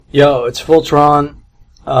Yo, it's Fultron.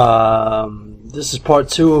 This is part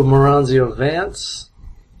 2 of Maronzio Vance.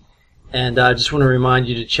 And I just want to remind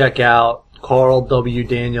you to check out Carl W.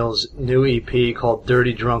 Daniels' new EP called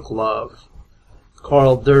Dirty Drunk Love.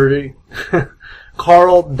 Carl W.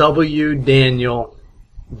 Daniel,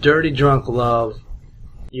 Dirty Drunk Love.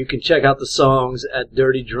 You can check out the songs at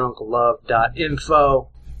dirtydrunklove.info.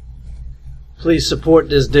 Please support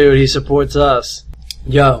this dude. He supports us.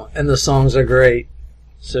 Yo, and the songs are great.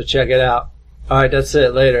 So check it out. Alright, that's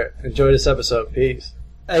it. Later. Enjoy this episode. Peace.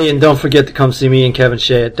 Hey, and don't forget to come see me and Kevin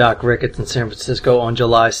Shea at Doc Ricketts in San Francisco on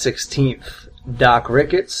July 16th. Doc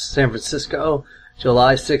Ricketts, San Francisco,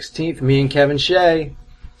 July 16th. Me and Kevin Shea.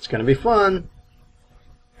 It's going to be fun.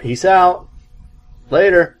 Peace out.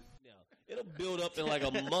 Later. It'll build up in like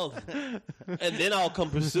a month, and then I'll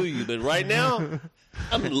come pursue you. But right now,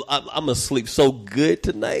 I'm asleep so good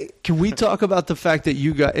tonight. Can we talk about the fact that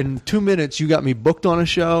you got, in 2 minutes, you got me booked on a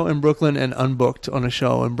show in Brooklyn and unbooked on a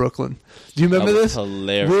show in Brooklyn? Do you remember this?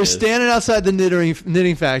 Hilarious. We're standing outside the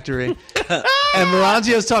knitting factory, and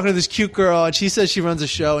Maronzio's talking to this cute girl, and she says she runs a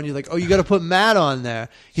show, and you're like, oh, you got to put Matt on there.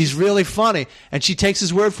 He's really funny. And she takes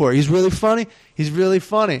his word for it. He's really funny. He's really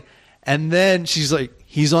funny. And then she's like,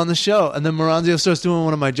 he's on the show. And then Maronzio starts doing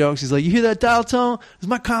one of my jokes. He's like, you hear that dial tone? Because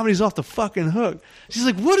my comedy's off the fucking hook. She's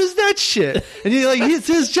like, what is that shit? And he's like, it's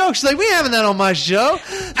his joke. She's like, we having that on my show.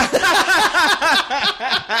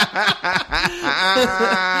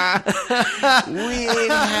 We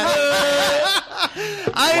ain't having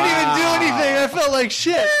I didn't even do anything. I felt like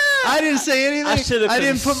shit. I didn't say anything. I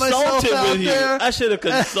didn't put myself out there. I should have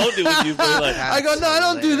consulted with you. Like, I go, no, I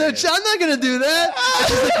don't do that shit. I'm not going to do that.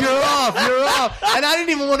 She's like, you're off. And I didn't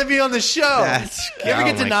even want to be on the show. You ever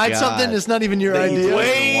get denied something that's not even your idea?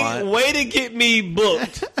 Way to get me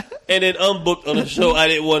booked and then unbooked on a show I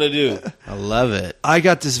didn't want to do. I love it. I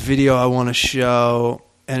got this video I want to show,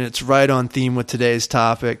 and it's right on theme with today's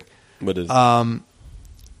topic. What is it?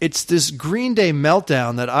 It's this Green Day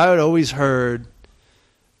meltdown that I had always heard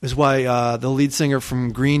is why the lead singer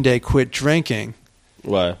from Green Day quit drinking.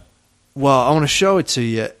 Why? Well, I want to show it to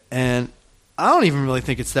you, and I don't even really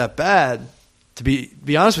think it's that bad. To be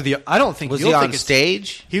honest with you, I don't think was he on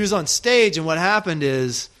stage? He was on stage, and what happened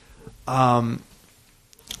is,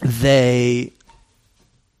 they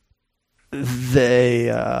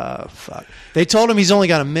told him he's only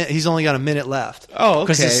got a minute left. Oh, okay.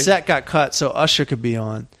 Because his set got cut, so Usher could be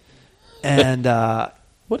on. And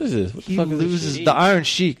what is this? What the he fuck loses is this? the Iron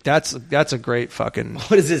Sheik. That's a great fucking.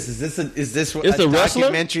 What is this? Is this It's a a wrestler?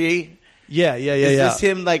 documentary? Yeah. Is this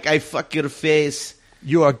him? Like, I fuck your face.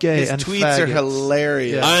 You are gay. His and tweets faggots. are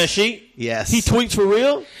hilarious. Yeah. Iron Sheik? Yes. He tweets for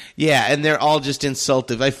real? Yeah, and they're all just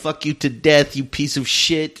insultive. I fuck you to death, you piece of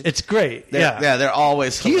shit. It's great. They're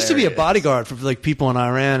always He used to be a hilarious. bodyguard for like people in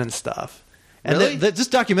Iran and stuff. And Really? this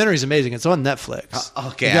documentary is amazing. It's on Netflix.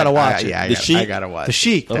 Okay, you gotta watch it. Yeah, The Sheik? I gotta watch The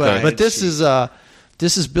Sheik. Okay. But this is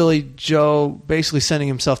Billy Joe basically sending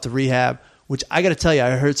himself to rehab, which I got to tell you, I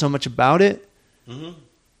heard so much about it. Mm-hmm.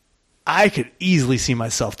 I could easily see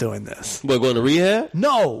myself doing this. What, going to rehab?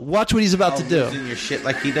 No, watch what he's about to do. Losing your shit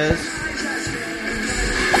like he does.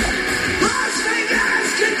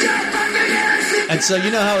 And so you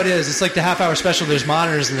know how it is. It's like the half-hour special. There's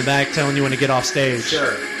monitors in the back telling you when to get off stage.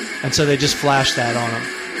 Sure. And so they just flash that on him.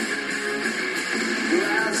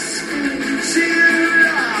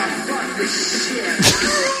 Fuck this shit.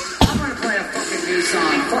 I'm gonna play a fucking new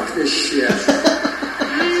song. Fuck this shit.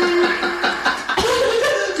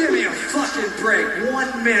 Give me a fucking break.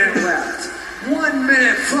 1 minute left. 1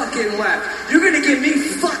 minute fucking left. You're gonna give me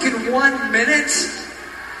fucking 1 minute?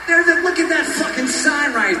 Look at that fucking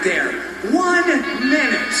sign right there. 1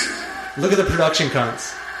 minute. Look at the production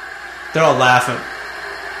cunts. They're all laughing.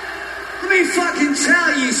 Let me fucking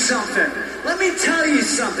tell you something.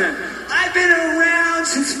 I've been around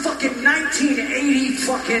since fucking 1980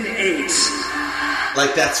 fucking 8.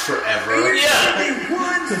 Like, that's forever. You're giving me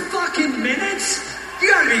 1 fucking minute? You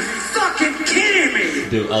gotta be fucking kidding me.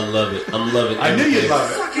 Dude, I love it. I'm loving it. I knew you'd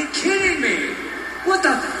love it. Fucking kidding me. What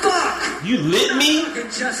the fuck? You lit me?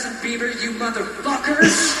 Fucking Justin Bieber, you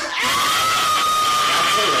motherfuckers.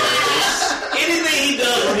 Anything he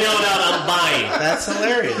does from here on out, I'm buying. That's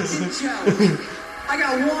hilarious. Joe, I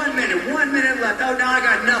got 1 minute. 1 minute left. Oh, now I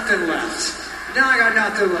got nothing left.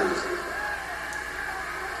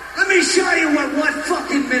 Let me show you what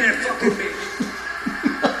fucking minute fucking means.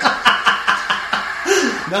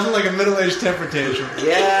 Nothing like a middle-aged temper tantrum.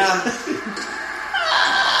 Yeah.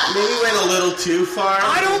 Maybe went a little too far.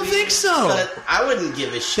 I don't think so. But I wouldn't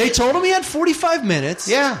give a shit. They told him he had 45 minutes.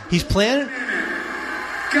 Yeah. He's planning.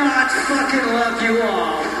 God fucking love you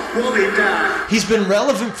all. we'll be back. He's been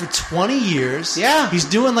relevant for 20 years. Yeah. He's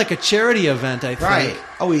doing like a charity event, I think. Right.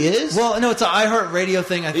 Oh, he is? Well, no, it's an iHeartRadio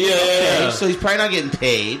thing, I think. Yeah. Okay, so he's probably not getting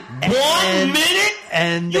paid. 1 minute?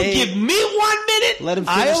 And You they, give me 1 minute? Let him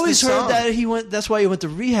finish I always this heard song. that he went. That's why he went to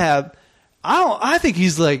rehab. I think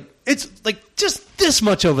he's like, it's like just this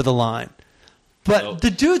much over the line. But Nope. the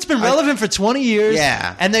dude's been relevant for 20 years.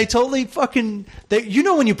 Yeah. And they totally fucking, you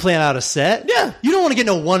know when you plan out a set? Yeah. You don't want to get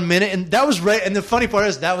no 1 minute. And that was right. And the funny part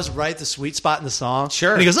is that was right the sweet spot in the song.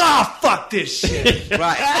 Sure. And he goes, oh, fuck this shit.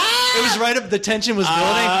 Right. It was right up, the tension was building.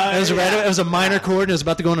 And it was right up, it was a minor chord and it was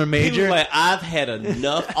about to go into a He major. was like, I've had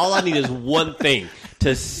enough. All I need is one thing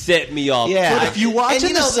to set me off. Yeah. But if you watch And on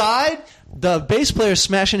you the know, side, the bass player's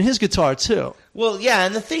smashing his guitar too. Well, yeah,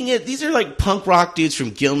 and the thing is, these are like punk rock dudes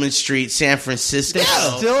from Gilman Street, San Francisco. They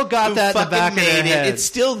still got who that in the fucking back of their made head. It's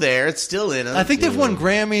still there. It's still in them. I think they've won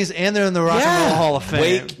Grammys and they're in the Rock and Roll Hall of Fame.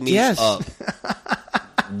 Wake me Yes. up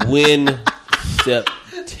when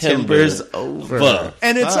September's Timber's over.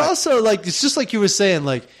 And it's also like, it's just like you were saying,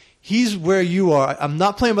 like, he's where you are. I'm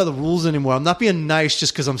not playing by the rules anymore. I'm not being nice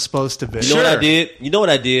just because I'm supposed to be. You know what I did? You know what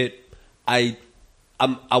I did? I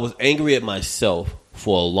was angry at myself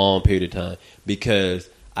for a long period of time because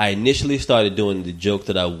I initially started doing the joke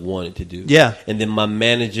that I wanted to do. Yeah. And then my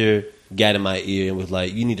manager got in my ear and was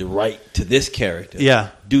like, you need to write to this character. Yeah.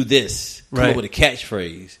 Do this. Come Right. up with a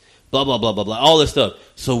catchphrase. Blah, blah, blah, blah, blah. All this stuff.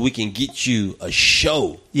 So we can get you a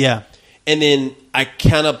show. Yeah. And then I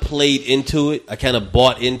kind of played into it. I kind of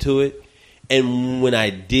bought into it. And when I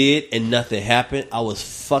did and nothing happened, I was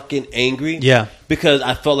fucking angry. Yeah. Because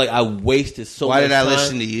I felt like I wasted so much Why did I time.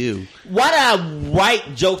 listen to you? Why did I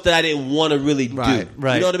write jokes that I didn't want to really do? Right.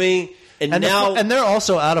 You know what I mean? And now... and they're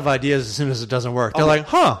also out of ideas as soon as it doesn't work. They're like,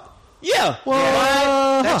 huh. yeah.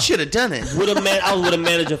 That should have done it. I was with a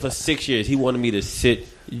manager for 6 years. He wanted me to sit...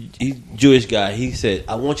 He's a Jewish guy. He said,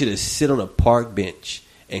 I want you to sit on a park bench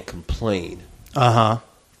and complain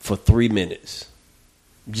for 3 minutes.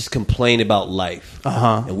 Just complain about life,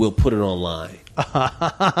 and we'll put it online.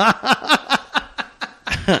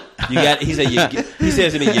 He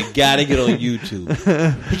says to me, you gotta get on YouTube.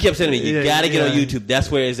 He kept saying to me, you gotta get on YouTube. That's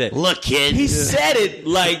where it's at. Look, kid. He said it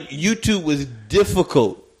like YouTube was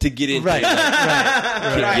difficult to get into. Right.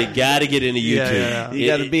 You gotta get into YouTube. Yeah. You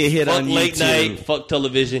gotta be a hit fuck on late YouTube. night, fuck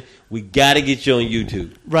television. We gotta get you on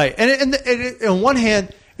YouTube. Right. And on one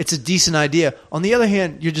hand, it's a decent idea. On the other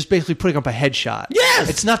hand, you're just basically putting up a headshot. Yes!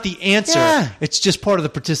 It's not the answer. Yeah. It's just part of the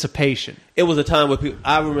participation. It was a time where people.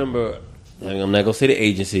 I remember. I'm not gonna say the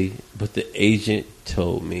agency, but the agent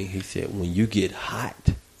told me. He said, "When you get hot,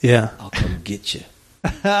 Yeah. I'll come get you."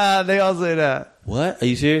 They all say that. What? Are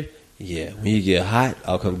you serious? Yeah. When you get hot,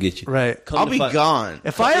 I'll come get you. Right. Come I'll to be find- gone.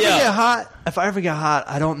 If I ever get hot,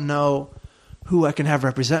 I don't know who I can have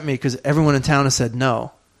represent me because everyone in town has said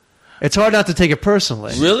no. It's hard not to take it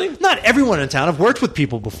personally. Really? Not everyone in town. I've worked with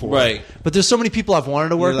people before. Right. But there's so many people I've wanted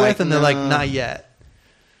to work You're like, with, and they're like, "No." not yet.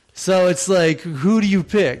 So it's like, who do you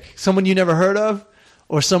pick? Someone you never heard of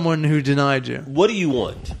or someone who denied you? What do you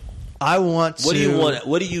want? I want to... What do you want?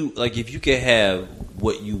 What do you like? If you could have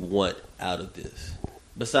what you want out of this,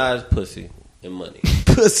 besides pussy and money,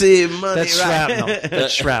 Pussy and money. That's right? shrapnel.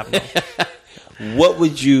 That's shrapnel. what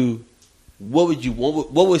would you? What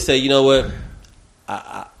would say? You know what?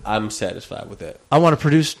 I'm satisfied with that. I want to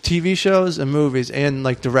produce TV shows and movies and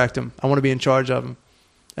like direct them. I want to be in charge of them.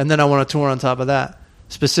 And then I want to tour on top of that.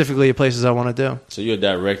 Specifically at places I want to do. So you're a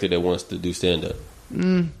director that wants to do stand up.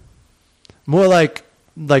 More like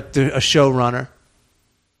a showrunner.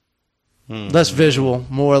 Less visual,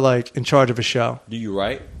 more like in charge of a show. Do you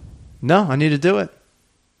write? No, I need to do it.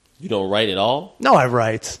 You don't write at all? No, I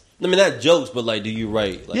write. I mean, not jokes, but like, do you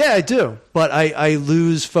write? Like, Yeah, I do. But I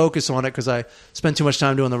lose focus on it because I spend too much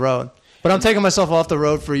time doing the road. But I'm taking myself off the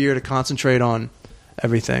road for a year to concentrate on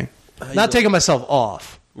everything. Not taking myself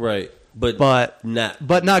off, right. But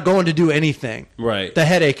not going to do anything. right. The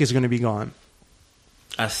headache is going to be gone.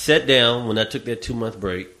 I sat down when I took that 2-month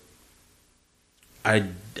break.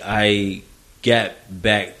 I got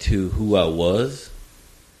back to who I was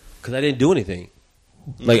because I didn't do anything.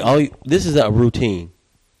 Like this is a routine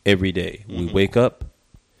every day. We wake up,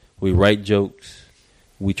 we write jokes,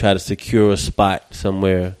 we try to secure a spot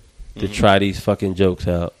somewhere to try these fucking jokes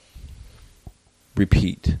out.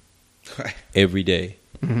 Repeat every day.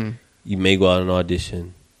 You may go out and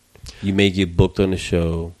audition. You may get booked on the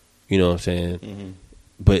show. You know what I'm saying?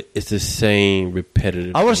 But it's the same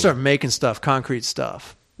repetitive I want thing. to start making stuff, concrete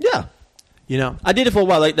stuff. Yeah. You know? I did it for a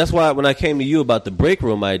while. Like that's why when I came to you about the break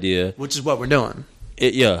room idea, Which is what we're doing.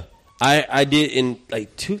 I did in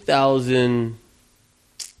like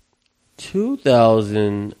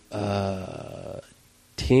 2010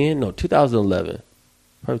 2011.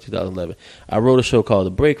 Probably 2011. I wrote a show called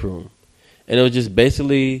The Break Room. And it was just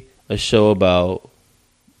basically a show about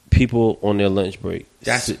people on their lunch break.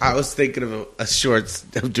 I was thinking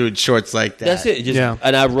of doing shorts like that. That's it.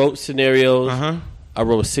 And I wrote scenarios. Uh-huh. I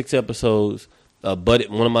wrote 6 episodes. But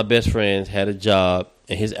one of my best friends had a job,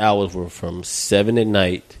 and his hours were from 7 at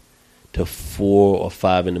night to 4 or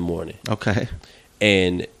 5 in the morning. Okay.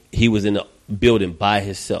 And he was in the building by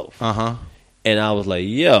himself. Uh-huh. And I was like,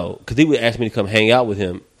 yo, because he would ask me to come hang out with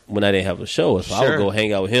him when I didn't have a show. So I would go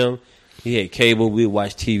hang out with him. He had cable. We would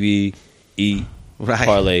watch TV, eat,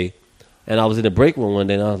 parlay. And I was in the break room one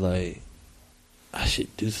day, and I was like, I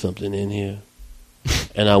should do something in here.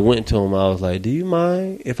 And I went to him. I was like, do you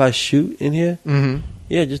mind if I shoot in here? Mm-hmm.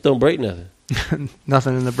 Yeah, just don't break nothing.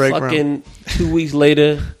 Nothing in the break room. Fucking 2 weeks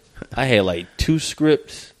later, I had like 2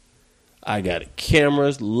 scripts. I got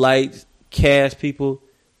cameras, lights, cast people.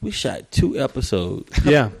 We shot 2 episodes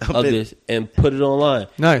of this and put it online.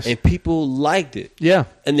 Nice. And people liked it. Yeah.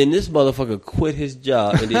 And then this motherfucker quit his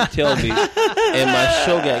job and didn't tell me, and my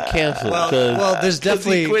show got canceled. Well, there's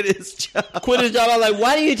definitely... He quit his job. I was like,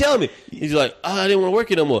 why didn't you tell me? He's like, I didn't want to work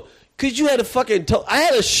here no more. Because you had a fucking... I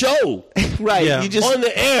had a show. Right. Yeah. You just on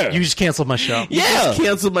the air. You just canceled my show. You just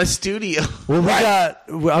canceled my studio. Well,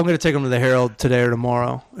 I'm going to take them to the Herald today or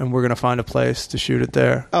tomorrow, and we're going to find a place to shoot it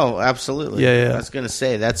there. Oh, absolutely. Yeah. I was going to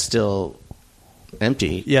say, that's still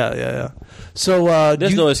empty. Yeah. So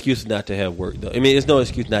there's no excuse not to have work, though. I mean, there's no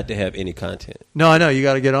excuse not to have any content. No, I know. You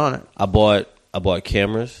got to get on it. I bought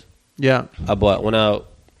cameras. Yeah.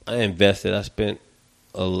 I invested. I spent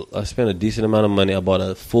a decent amount of money. I bought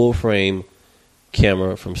a full frame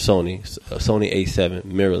camera from Sony, a Sony A7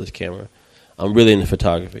 mirrorless camera. I'm really into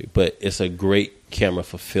photography, but it's a great camera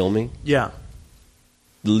for filming. Yeah.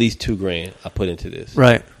 At least $2,000 I put into this.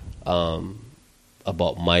 Right. I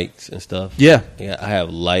bought mics and stuff. Yeah. I have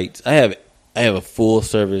lights. I have a full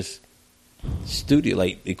service studio,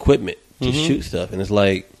 like equipment to shoot stuff, and it's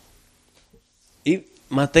like,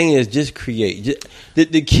 my thing is just create.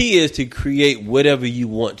 The key is to create whatever you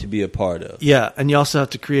want to be a part of. Yeah, and you also have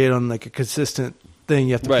to create on like a consistent thing.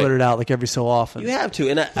 You have to put it out like every so often. You have to,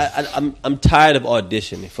 and I'm tired of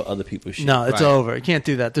auditioning for other people's shit. No, it's over. You can't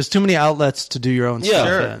do that. There's too many outlets to do your own stuff.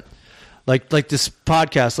 Sure. Like this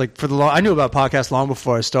podcast. Like I knew about podcasts long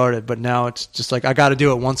before I started, but now it's just like I got to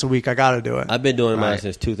do it once a week. I got to do it. I've been doing mine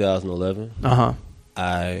since 2011.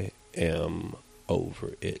 I am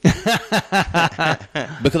over it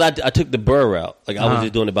because I took the Burr route. Like I was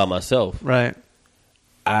just doing it by myself. Right.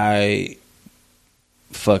 I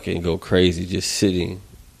fucking go crazy just sitting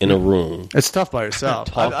in a room. It's tough by yourself.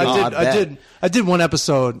 I did one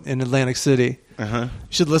episode in Atlantic City. You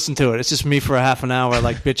should listen to it. It's just me for a half an hour,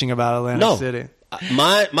 like bitching about Atlantic City.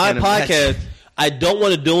 My podcast, I don't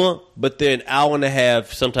want to do them, but they're an hour and a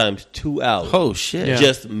half, sometimes 2 hours. Oh shit! Yeah.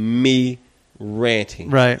 Just me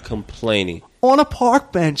ranting, complaining on a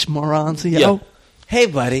park bench, Maronzio. Yeah. Hey,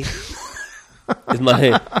 buddy. It's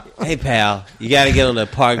my hey, pal. You got to get on the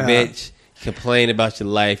park bench, complain about your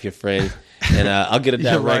life, your friends, and I'll get a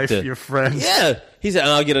director. Your life, your friends. Yeah. He said,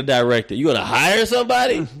 I'll get a director. You going to hire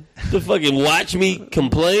somebody to fucking watch me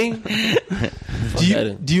complain?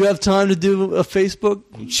 Do you have time to do a Facebook?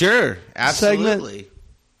 Sure. Absolutely. Segment?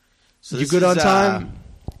 So you good on time?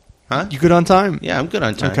 Huh? You good on time? Yeah, I'm good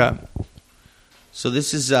on time. Okay. So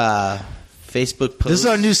this is Facebook post. This is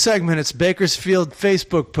our new segment. It's Bakersfield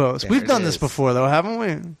Facebook post. We've done this before, though, haven't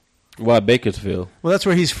we? Why Bakersfield? Well, that's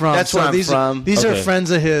where he's from. That's where I'm from. These are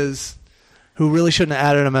friends of his who really shouldn't have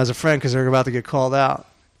added him as a friend because they're about to get called out.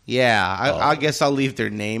 Yeah, I guess I'll leave their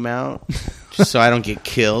name out just so I don't get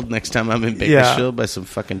killed next time I'm in Bakersfield by some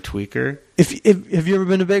fucking tweaker. Have you ever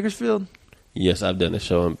been to Bakersfield? Yes, I've done a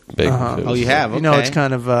show in Bakersfield. Oh, you have? Okay. You know, it's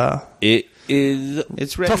kind of...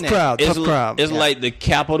 It's tough crowd. It's like the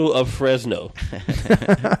capital of Fresno.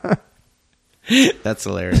 That's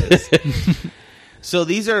hilarious. So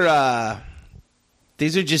these are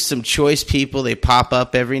just some choice people. They pop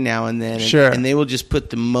up every now and then. And they will just put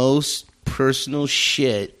the most personal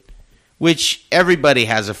shit, which everybody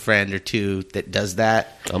has a friend or two that does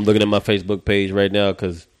that. I'm looking at my Facebook page right now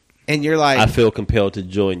because... And you're like... I feel compelled to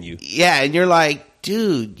join you. Yeah, and you're like,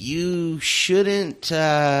 dude, you shouldn't...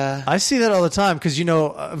 I see that all the time because,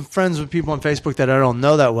 I'm friends with people on Facebook that I don't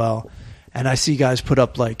know that well. And I see guys put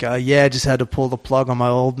up like, I just had to pull the plug on my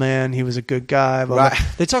old man. He was a good guy. Blah, blah. Right.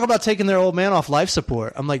 They talk about taking their old man off life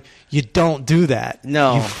support. I'm like, you don't do that.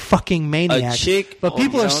 No. You fucking maniac. A chick. But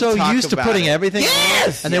people are so used to putting everything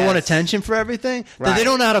on, and they want attention for everything, that they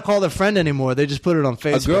don't know how to call their friend anymore. They just put it on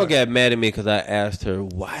Facebook. A girl got mad at me because I asked her,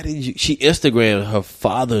 why did you... She Instagrammed her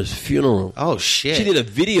father's funeral. Oh, shit. She did a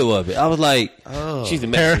video of it. I was like, she's a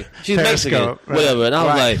Mexican. She's Mexican. Right. Whatever. And I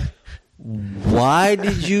was like, why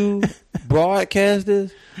did you broadcast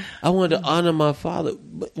this? I wanted to honor my father.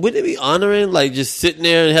 Wouldn't it be honoring, like just sitting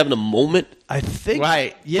there and having a moment? I think.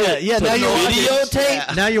 Right. Yeah. Now you're videotape.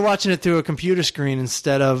 Yeah. Now you're watching it through a computer screen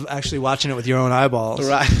instead of actually watching it with your own eyeballs.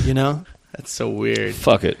 Right. You know? That's so weird.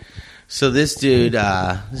 Fuck it. So this dude,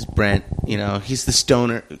 this is Brent, he's the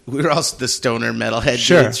stoner. We were all the stoner metalhead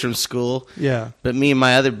dudes from school. Yeah. But me and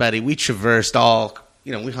my other buddy, we traversed all,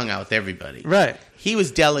 we hung out with everybody. Right. He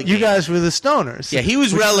was delegated. You guys were the stoners. Yeah, he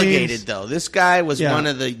was relegated, though. This guy was one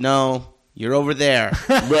of the, no, you're over there.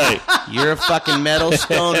 Right. You're a fucking metal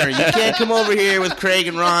stoner. You can't come over here with Craig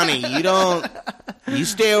and Ronnie. You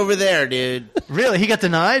stay over there, dude. Really? He got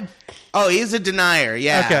denied? Oh, he's a denier,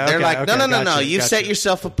 yeah. They're like, no. You set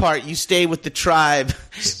yourself apart. You stay with the tribe.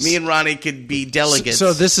 Me and Ronnie could be delegates.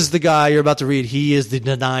 So this is the guy you're about to read. He is the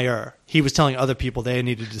denier. He was telling other people they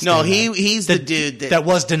needed to stay. No, he's the dude that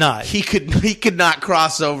was denied. He could not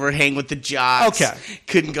cross over, hang with the jocks. Okay.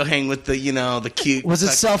 Couldn't go hang with the the cute. Was it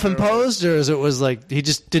self-imposed, or was like he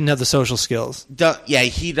just didn't have the social skills? Yeah,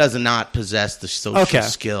 he does not possess the social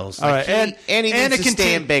skills. All right, and he needs to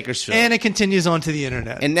stay in Bakersfield. And it continues on to the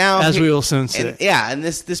internet. And now, as we will soon see. And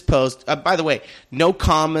this post, by the way, no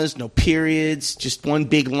commas, no periods, just one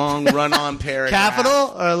big long run-on paragraph.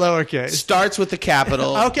 Capital or lowercase? Starts with the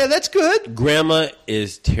capital. Okay, that's good. Grammar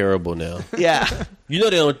is terrible now. Yeah. They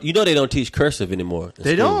don't teach cursive anymore.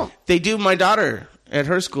 They don't. They do. My daughter at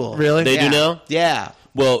her school. Really? They do now? Yeah.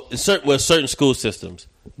 Well, certain school systems.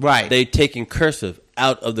 Right. They taking cursive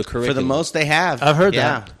out of the curriculum. For the most they have. I've heard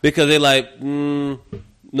that. Because they're like, no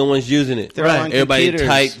one's using it. They're on Everybody computers.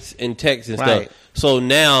 types and texts and stuff. So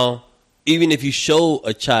now, even if you show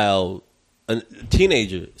a child, a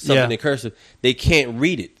teenager, something in cursive, they can't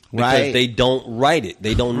read it. Because they don't write it.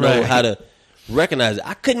 They don't know how to recognize it.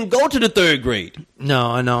 I couldn't go to the third grade. No,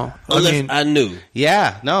 I know. Unless I knew.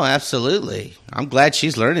 Yeah, no, absolutely. I'm glad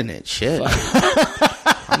she's learning it. Shit.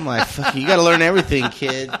 I'm like, fuck, you got to learn everything,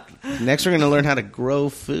 kid. Next, we're going to learn how to grow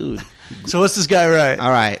food. So what's this guy write?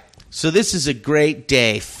 All right. So this is a great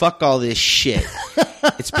day. Fuck all this shit.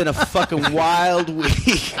 It's been a fucking wild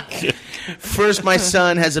week. First, my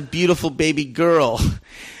son has a beautiful baby girl.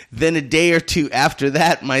 Then a day or two after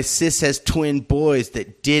that, my sis has twin boys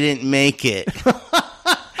that didn't make it.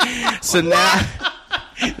 So now,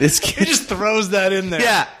 this kid just throws that in there.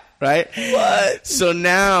 Yeah, right? What? So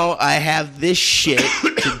now I have this shit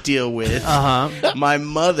to deal with. My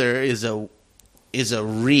mother is a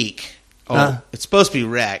reek. It's supposed to be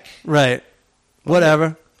wreck. Right.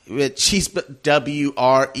 Whatever. She's W-R-E-A-K,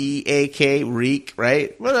 reek,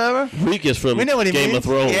 right? Whatever. Reek is from We know what he Game means. of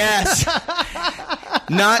Thrones. Yes.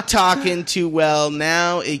 Not talking too well.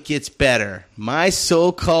 Now it gets better. My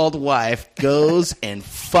so-called wife goes and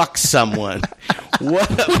fucks someone.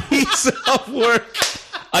 What a piece of work.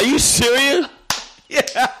 Are you serious?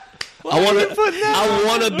 Yeah. I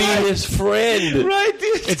want to be his friend. Right,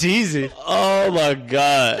 dude. It's easy. Oh, my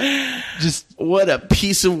God. Just what a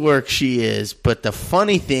piece of work she is. But the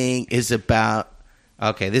funny thing is about...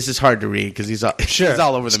 Okay, this is hard to read because he's all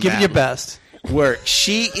over the map. Give it your best. Work.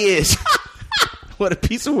 She is... What a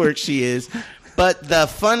piece of work she is. But the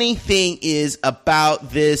funny thing is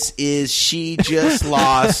about this is she just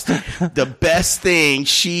lost the best thing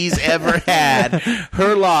she's ever had.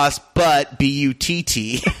 Her loss, but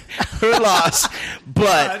B-U-T-T. Her loss,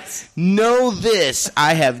 but know this.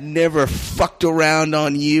 I have never fucked around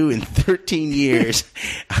on you in 13 years.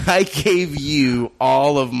 I gave you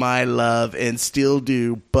all of my love and still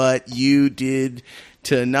do, but you did...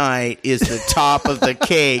 Tonight is the top of the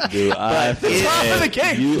cake. Dude, The top of the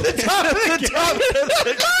cake. The top of the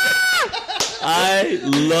cake.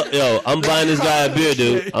 I'm buying this guy a beer,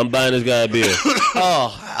 dude. I'm buying this guy a beer.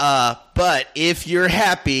 But if you're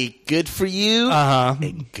happy, good for you.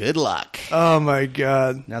 And good luck. Oh my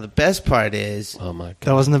God. Now the best part is, Oh my God.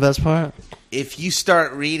 That wasn't the best part? if you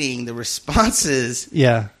start reading the responses,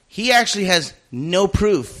 Yeah. he actually has no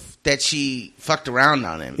proof that she fucked around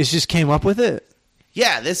on him. It just came up with it.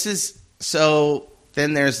 Yeah, this is so.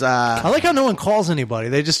 Then there's I like how no one calls anybody.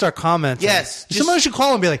 They just start commenting. Yes, just- Somebody should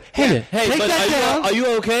call and be like, hey, take but that down. are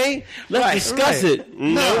you okay? Let's discuss it.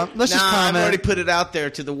 No, let's just I've comment. already put it out there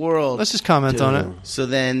to the world. Let's just comment on it. So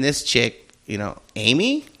then this chick,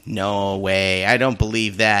 Amy? No way. I don't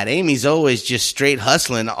believe that. Amy's always just straight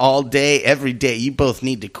hustling all day, every day. You both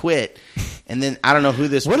need to quit. And then I don't know who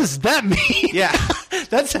this. What does that mean? Yeah,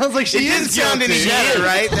 that sounds like she is sound any better,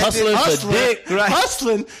 right? Hustling for dick. Right.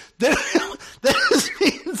 Hustling. That just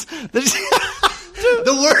means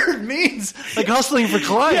the word means like hustling for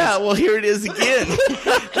clients. Yeah, well, here it is again.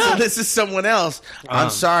 So this is someone else. I'm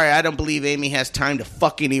sorry, I don't believe Amy has time to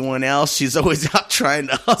fuck anyone else. She's always out trying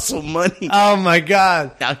to hustle money. Oh my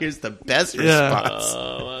God! Now here's the best response.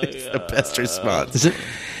 It's the best response. Is it?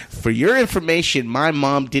 For your information, my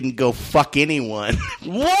mom didn't go fuck anyone.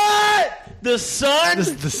 What? The son? This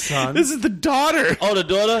is the son. This is the daughter. Oh, the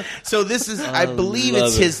daughter? So this is, I believe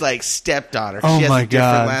it's his like stepdaughter. Oh she has my a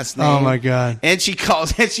different God. last name. Oh my God. And she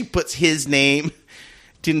puts his name.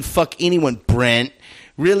 Didn't fuck anyone, Brent.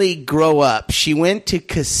 Really grow up. She went to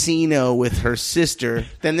casino with her sister.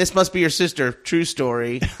 Then this must be your sister. True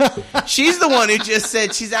story. She's the one who just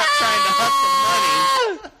said she's out trying to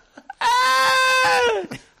hustle money.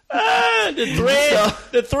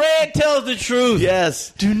 The thread tells the truth.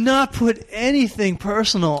 Yes. Do not put anything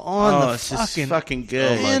personal on the it's just fucking Oh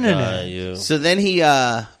good. my internet. God, you. So then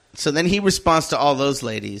he responds to all those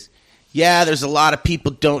ladies. Yeah, there's a lot of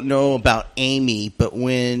people don't know about Amy, but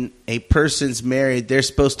when a person's married, they're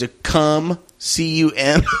supposed to come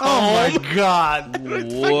C-U-M. Oh my God.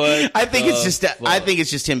 What? I think it's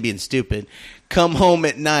just him being stupid. Come home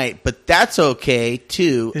at night, but that's okay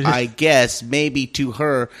too. I guess maybe to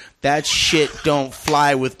her that shit don't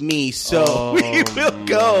fly with me, so we will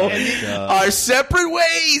go our separate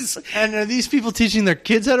ways. And are these people teaching their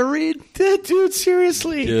kids how to read? Dude,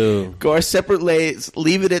 seriously. Dude. Go our separate ways.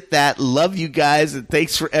 Leave it at that. Love you guys, and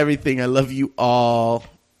thanks for everything. I love you all.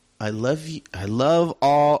 I love you. I love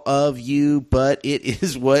all of you, but it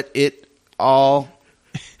is what it all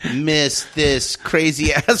miss this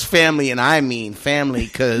crazy ass family, and I mean family,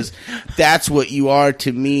 because that's what you are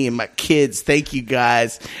to me and my kids. Thank you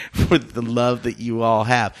guys for the love that you all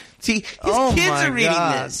have. See, his kids are reading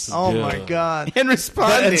this. Oh my God. And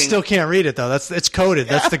responding. And still can't read it though. It's coded.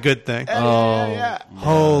 That's the good thing.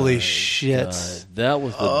 Holy shit. God, that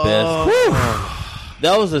was the best.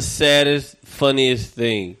 That was the saddest, funniest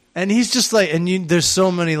thing. And he's just like, there's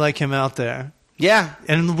so many like him out there. Yeah.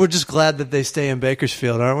 And we're just glad that they stay in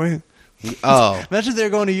Bakersfield, aren't we? Oh. Imagine they're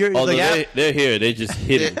going to Europe. Oh, like, they're here. They just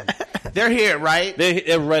hit it. They're here, right?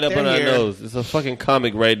 They're right up on our nose. It's a fucking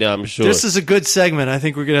comic right now, I'm sure. This is a good segment. I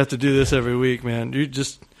think we're going to have to do this every week, man.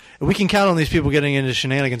 We can count on these people getting into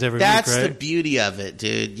shenanigans every week, right? That's the beauty of it,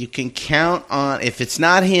 dude. You can count on, if it's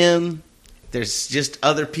not him, there's just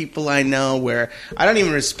other people I know where I don't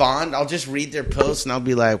even respond. I'll just read their posts and I'll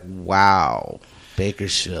be like, wow,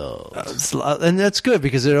 Bakersfield. And that's good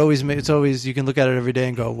because it's always you can look at it every day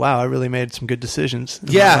and go, wow, I really made some good decisions.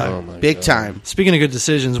 Yeah, big God. time. Speaking of good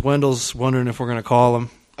decisions, Wendell's wondering if we're going to call him.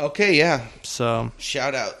 Okay, yeah. So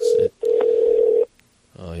Shout outs.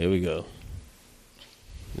 Oh, here we go.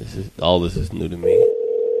 All this is new to me.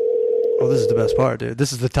 oh, this is the best part, dude.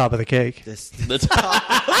 This is the top of the cake. The top,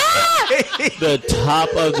 the top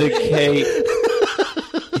of the cake.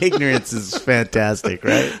 Ignorance is fantastic,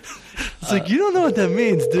 right? It's like, you don't know what that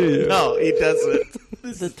means, do you? No, he doesn't.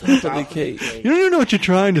 The top of the cake. You don't even know what you're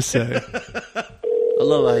trying to say. I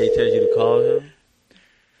love how he tells you to call him.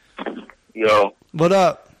 Yo. What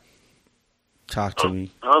up? Talk to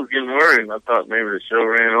me. I was getting worried. I thought maybe the show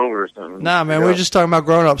ran over or something. Nah, man, we're just talking about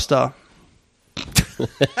grown-up stuff. You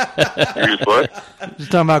just what?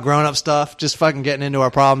 Just talking about grown-up stuff. Just fucking getting into our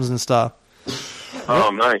problems and stuff.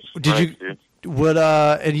 Oh, nice. Did nice, you... dude.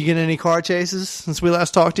 And you get any car chases since we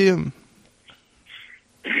last talked to you?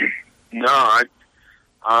 No,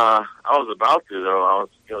 I was about to though. I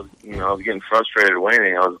was getting frustrated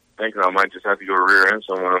waiting. I was thinking I might just have to go rear end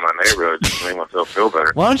someone in my neighborhood just to make myself feel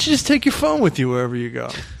better. Why don't you just take your phone with you wherever you go?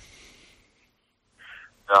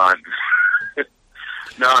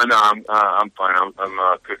 No, I'm fine.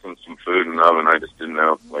 I'm cooking some food in the oven. I just didn't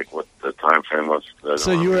know like what the time frame was.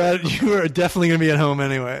 So you were definitely going to be at home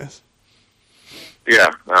anyways.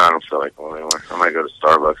 Yeah, I don't feel like going anywhere. I might go to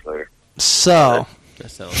Starbucks later. So That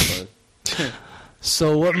sounds fun.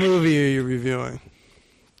 So what movie are you reviewing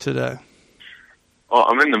today? Well,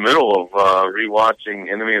 I'm in the middle of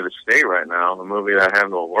rewatching Enemy of the State right now, a movie that I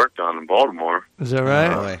haven't worked on in Baltimore. Is that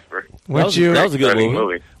right? That was a good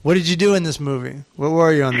movie. What did you do in this movie? What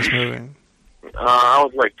were you on this movie? I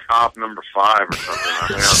was like cop number 5 or something.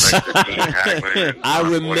 I was next to Gene Hackman. I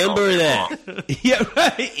remember that. Yeah,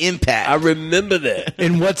 right. Impact. I remember that.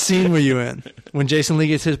 In what scene were you in? When Jason Lee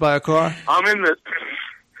gets hit by a car? I'm in the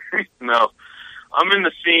I'm in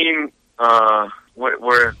the scene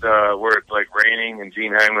where it's like raining and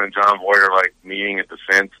Gene Hackman and John Boyd are like meeting at the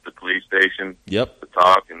fence, the police station. Yep. To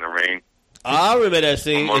talk in the rain. I remember that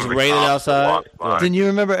scene. It's raining outside. Then you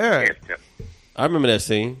remember Eric? I remember that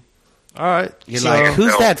scene. All right. You're like,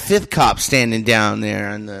 who's that fifth cop standing down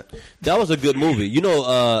there? That was a good movie. You know,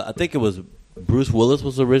 I think it was Bruce Willis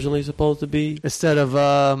was originally supposed to be instead of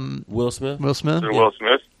Will Smith. Will Smith. Will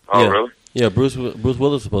Smith. Oh, yeah. Really? Yeah, Bruce Willis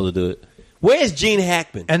was supposed to do it. Where's Gene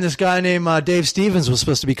Hackman? And this guy named Dave Stevens was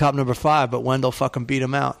supposed to be cop number 5, but Wendell fucking beat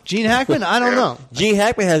him out. Gene Hackman? I don't know. Gene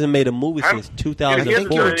Hackman hasn't made a movie since 2004. I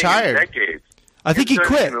think he retired. I think he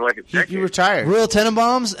quit. He retired. Royal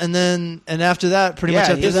Tenenbaums, and after that, pretty much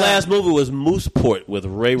after his that. last movie was Mooseport with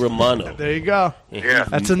Ray Romano. There you go. Yeah.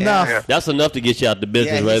 That's enough. Yeah. That's enough to get you out the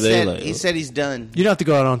business right there. He said he's done. You don't have to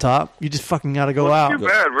go out on top. You just fucking got to go out. Too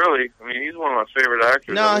bad, really. I mean, he's one of my favorite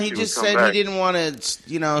actors. No, he just said he didn't want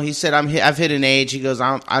to. He said I've hit an age. He goes,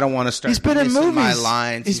 I don't want to start. He's been in movies. My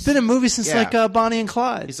lines. He's been in movies since like Bonnie and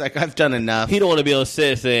Clyde. He's like, I've done enough. He don't want to be on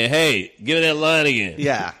set saying, "Hey, give me that line again."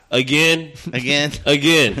 Yeah. Again. Did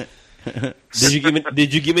you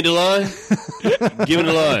give me the line? Give me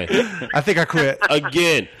the line. I think I quit.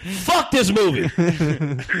 Again. Fuck this movie.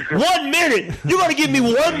 1 minute. You gotta give me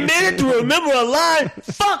 1 minute to remember a line?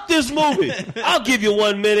 Fuck this movie. I'll give you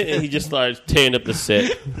 1 minute. And he just starts tearing up the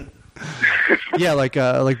set. Yeah, like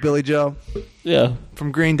Billy Joe. Yeah.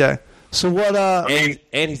 From Green Day. So what and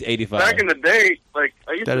he's 85. Back in the day, like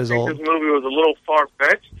I used to think this movie was a little far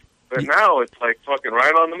fetched. But now it's like fucking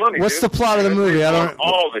right on the money. What's the plot of the movie? I don't.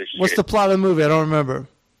 All this shit. What's the plot of the movie? I don't remember.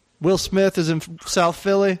 Will Smith is in South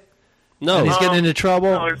Philly. No, and he's getting into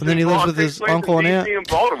trouble, and then he lives with his uncle and aunt. in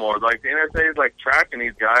Baltimore, like the NSA is like tracking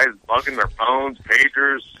these guys, bugging their phones,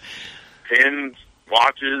 pagers, pins,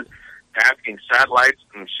 watches, tasking satellites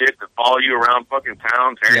and shit that follow you around fucking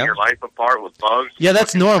town, tearing your life apart with bugs. Yeah,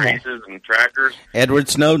 that's normal. Traces and trackers. Edward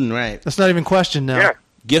Snowden, right? That's not even questioned now. Yeah.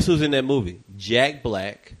 Guess who's in that movie? Jack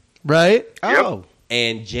Black. Right? Oh.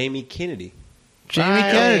 And Jamie Kennedy. Jamie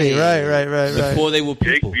Kennedy. Right. Before they were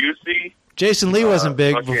people. Jake Busey. Jason Lee wasn't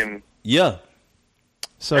big. Yeah.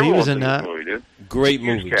 So he was in that. Great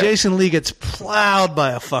movie. Jason Lee gets plowed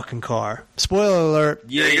by a fucking car. Spoiler alert.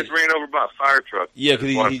 Yeah, he gets ran over by a fire truck. Yeah,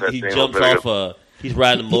 because he jumps off he's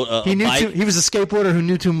riding a he knew bike. he was a skateboarder who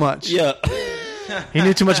knew too much. Yeah. He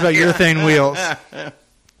knew too much about urethane wheels.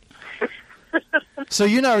 So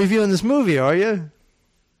you're not reviewing this movie, are you?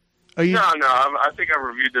 No, I think I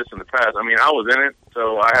reviewed this in the past. I mean, I was in it,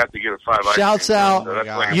 so I have to give it 5. Shouts out. So that's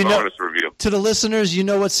like a bonus review. To the listeners, you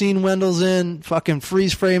know what scene Wendell's in. Fucking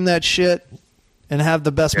freeze frame that shit and have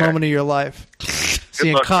the best moment of your life.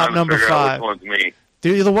 Seeing cop number 5. Which one's me.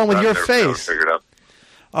 Dude, you're the one with your face.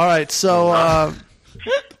 All right, so... I'm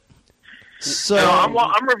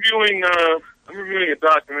reviewing... I'm reviewing a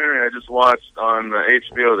documentary I just watched on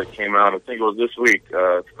HBO that came out. I think it was this week.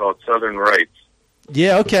 It's called Southern Rights.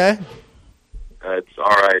 Yeah, okay. It's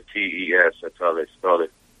R-I-T-E-S. That's how they spelled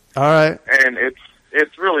it. All right. And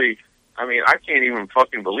it's really, I mean, I can't even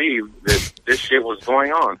fucking believe that this shit was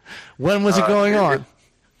going on. When was it going on?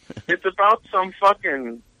 It's about some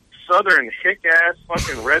fucking southern hick-ass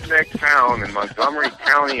fucking redneck town in Montgomery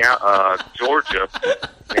County, Georgia,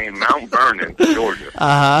 named Mount Vernon, Georgia.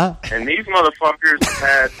 Uh-huh. And these motherfuckers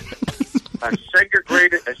had a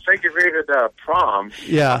segregated prom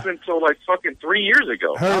up until like fucking 3 years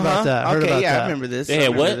ago. Heard about that. I that. remember this. They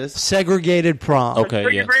had what? Segregated prom. Okay,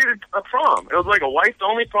 segregated prom. It was like a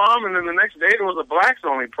whites-only prom, and then the next day there was a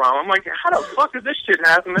blacks-only prom. I'm like, how the fuck did this shit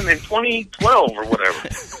happen in 2012 or whatever?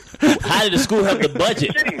 How did the school have the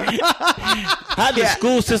budget? How did the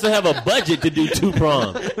school system have a budget to do 2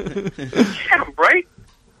 proms? Yeah, right?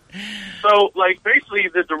 So, like, basically,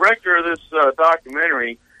 the director of this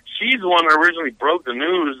documentary, she's the one that originally broke the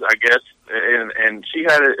news, I guess, and she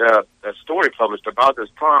had a story published about this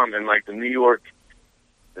prom in, like, the New Yorker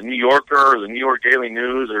or the New York Daily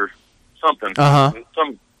News or something,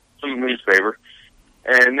 some newspaper.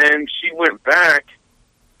 And then she went back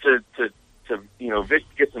to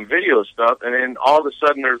get some video stuff, and then all of a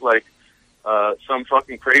sudden there's, like, some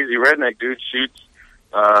fucking crazy redneck dude shoots,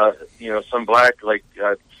 some black, like,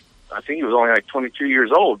 I think he was only like 22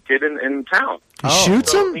 years old, kid in town. He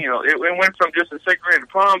shoots him? It went from just a segregated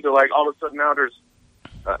prom to like all of a sudden now there's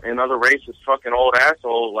another racist fucking old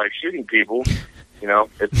asshole like shooting people.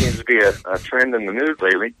 It seems to be a trend in the news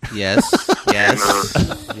lately. Yes.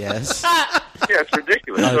 Yes. Yeah, it's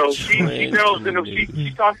ridiculous. So she delves into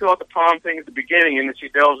she talks about the prom thing at the beginning, and then she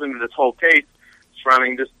delves into this whole case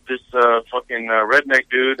surrounding this fucking redneck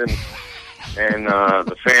dude and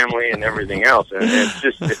the family and everything else, and it's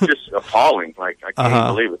just appalling. Like I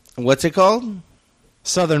can't believe it. What's it called?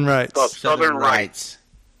 Southern Rights. It's called Southern Rights.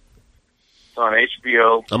 It's on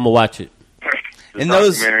HBO. I'm gonna watch it. And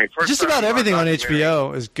those just about everything on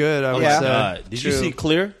HBO is good. I would say. Did you see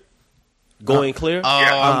Clear? Going Clear? Oh,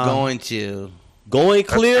 Yeah. I'm going to. Going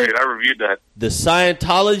Clear? Great. I reviewed that. The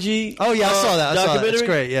Scientology. Oh yeah, I saw that. Documentary? It's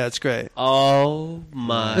great. Yeah, it's great. Oh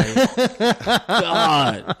my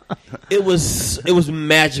God! It was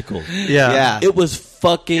magical. Yeah. It was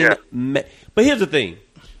fucking. But here's the thing: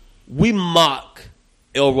 we mock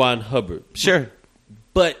L. Ron Hubbard, Sure.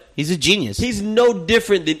 but He's a genius. he's no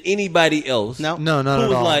different than anybody else. No, not who at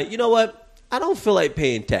was all. like, you know what? I don't feel like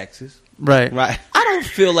paying taxes. Right. Right. I don't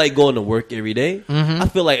feel like going to work every day. I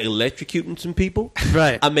feel like electrocuting some people.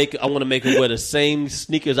 Right. I want to make them wear the same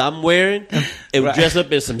sneakers I'm wearing and dress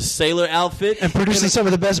up in some sailor outfit And producing some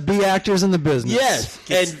of the best B actors in the business. Yes,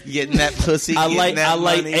 and Getting that pussy. I like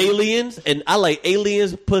money. aliens, and I like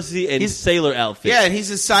aliens, pussy, and sailor outfits. Yeah, and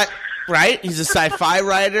he's a He's a sci-fi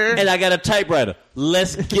writer. And I got a typewriter.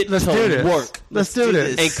 Let's get Let's to do this. work. Let's do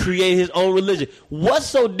this. And create his own religion. What's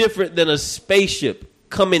so different than a spaceship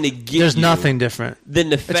coming to get There's you nothing different. than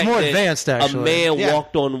the fact more that advanced, actually. a man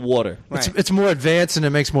walked on water? Right. It's more advanced and it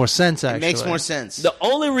makes more sense. Actually, It makes more sense. The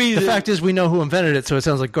only reason The fact is, we know who invented it, so it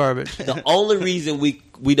sounds like garbage. the only reason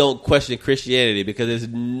we don't question Christianity because there's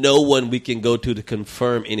no one we can go to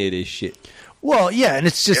confirm any of this shit. Well, yeah, and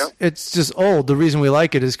it's just old. The reason we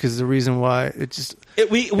like it is because the reason why it just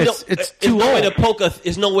It's too no way old. to poke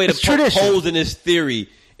It's no way to It's poke tradition. holes in this theory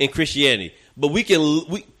in Christianity. But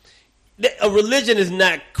a religion is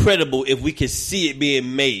not credible if we can see it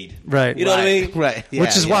being made. Right. You know what I mean? Right. Yeah,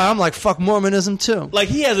 which is why I'm like, fuck Mormonism too. Like,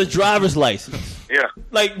 he has a driver's license. Yeah.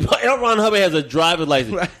 Like, L. Ron Hubbard has a driver's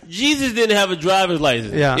license. Right. Jesus didn't have a driver's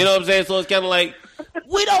license. Yeah. You know what I'm saying? So it's kind of like,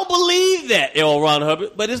 we don't believe that, L. Ron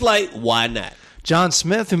Hubbard. But it's like, why not? John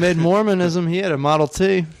Smith, who made Mormonism, he had a Model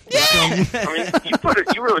T. Yeah. I mean,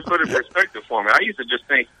 you really put it in perspective for me. I used to just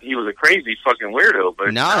think he was a crazy fucking weirdo, but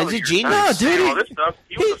No, now he's a you're genius. saying No, dude, all this stuff,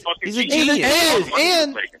 he was a fucking he's a genius.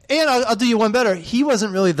 genius. And I'll do you one better. He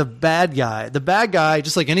wasn't really the bad guy. The bad guy,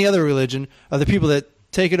 just like any other religion, are the people that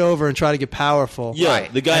take it over and try to get powerful. Yeah,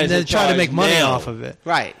 Right. the guy and then try to make money now. off of it.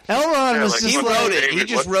 Right. Elron Yeah, was like just He He like, wrote it. David, He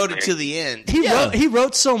just what's wrote his it to the end. he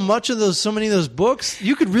wrote so much of so many of those books.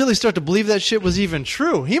 You could really start to believe that shit was even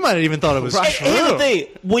true. He might have even thought it was true. Here's the thing: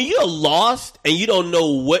 when you're lost and you don't know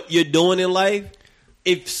what you're doing in life,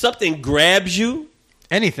 if something grabs you,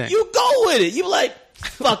 Anything. you go with it. You like,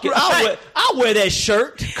 fuck it. I'll wear that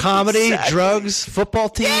shirt. Comedy, drugs, football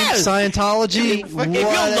team, Yes. Scientology, If you're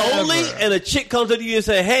lonely and a chick comes up to you and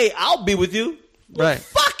say, "Hey, I'll be with you," well, Right.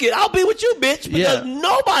 fuck it, I'll be with you, bitch, because Yeah.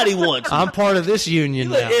 nobody wants it. I'm part of this union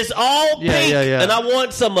now. It's all pink, Yeah. and I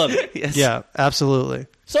want some of it. Yes. Yeah, absolutely.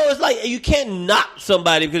 So it's like you can't knock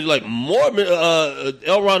somebody because you're like Mormon,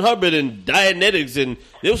 L. Ron Hubbard and Dianetics and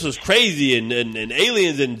this was crazy and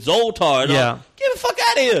aliens and Zoltar. And Yeah. all. Get the fuck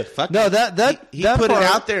out of here. Fuck No, it. that He that put part, it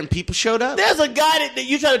out there and people showed up. There's a guy that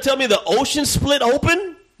you trying to tell me the ocean split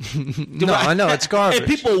open No, I know it's garbage. and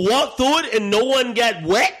people walk through it and no one got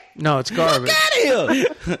wet. No, it's Fuck garbage. out of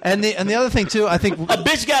here. And the other thing too, I think. A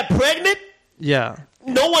bitch got pregnant. Yeah,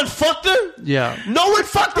 No one fucked her. yeah. No one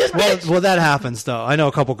fucked this bitch. Well, that happens though. I know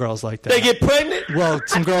a couple girls like that. They get pregnant. Well,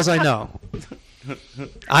 some girls I know.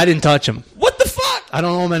 I didn't touch them. What the fuck? I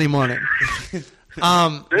don't owe them any money.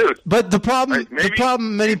 Dude. But the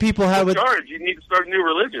problem many people have with charge. You need to start a new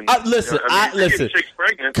religion. Listen, if you're listen. getting chicks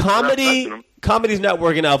pregnant without touching them. Comedy's not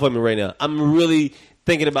working out for me right now. I'm really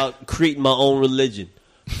thinking about creating my own religion.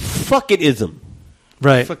 Fuck it-ism.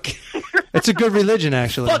 right. It's a good religion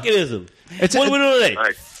actually. Fuck it-ism. It's What are we doing today?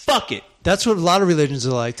 Right. Fuck it. That's what a lot of religions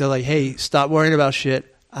are like. They're like, hey, stop worrying about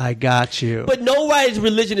shit. I got you. But nobody's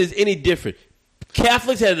religion is any different.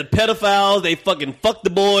 Catholics have the pedophiles. They fucking fuck the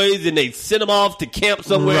boys and they send them off to camp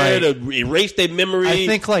somewhere Right. to erase their memory. I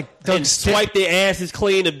think like Doug and swipe their asses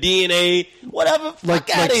clean of DNA. Whatever. Fuck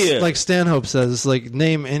out of here. like Stanhope says, like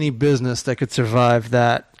name any business that could survive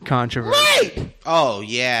that controversy. right. Oh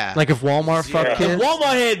yeah. Like if Walmart fucked If kids.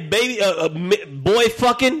 Walmart had boy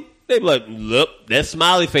fucking, they'd be like, look, that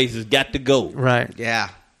smiley face has got to go. Right. yeah.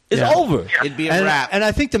 It's Yeah. over. It'd be a And, wrap. and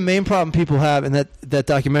I think the main problem people have in that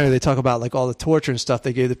documentary, they talk about like all the torture and stuff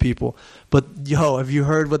they gave the people. But have you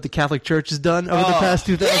heard what the Catholic Church has done over the past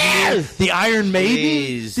 2,000 years? The Iron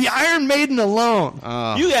Maiden, Jeez. the Iron Maiden alone,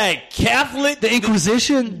 You got Catholic, the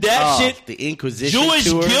Inquisition. that shit. the Inquisition Jewish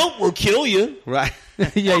tour. guilt will kill you. Right.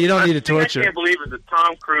 Yeah, you don't need to The thing I torture. can't believe is that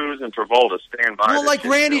Tom Cruise and Travolta stand by. Well, this like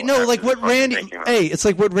shit Randy, still no, after like what fucking Randy. thinking of it. Hey, it's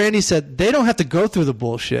like what Randy said. They don't have to go through the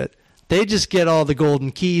bullshit. They just get all the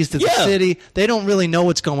golden keys to the Yeah. city. They don't really know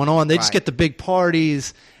what's going on. They just Right. get the big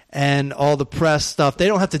parties and all the press stuff. They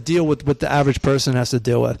don't have to deal with what the average person has to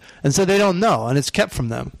deal with, and so they don't know, and it's kept from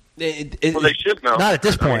them. Well, they should know. Not at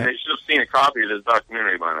this point. I mean, they should have seen a copy of this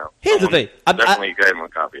documentary by now. Here's the thing. Definitely gave them a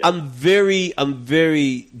copy of it. I'm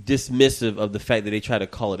very dismissive of the fact that they try to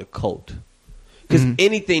call it a cult. Because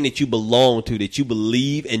anything that you belong to, that you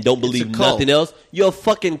believe and don't believe nothing else, you're a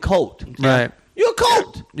fucking cult. Right. You're a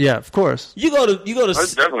cult. Yeah, of course. You go to.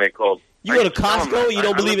 It's definitely a cult. You go to Costco and you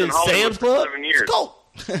don't believe in Sam's Club? It's a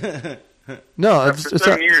cult. No, for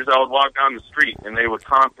 7 years, I would walk down the street, and they would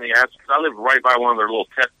constantly ask, because I lived right by one of their little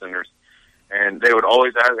test centers, and they would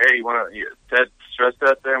always ask, hey, you want to stress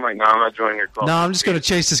test there? I'm like, no, I'm not joining your club. No, I'm just going to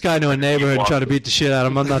chase this guy into a neighborhood and try to beat the shit out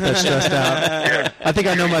of him. I'm not that stressed out. Yeah. I think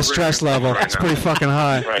I know my stress level. It's pretty fucking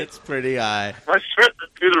high. Right. It's pretty high. My stress is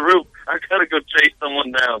through the roof. I got to go chase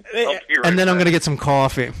someone down. And then I'm going to get some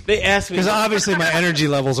coffee. They asked me. Because obviously my energy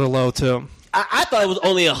levels are low, too. I thought it was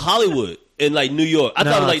only in Hollywood, in like New York. I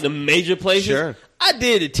thought it was like the major places. Sure. I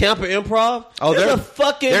did the Tampa Improv. Oh,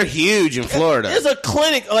 they're huge in Florida. There's a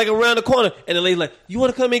clinic like around the corner, and the lady's like, "You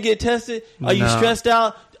want to come and get tested? Are you stressed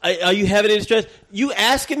out? Are you having any stress? You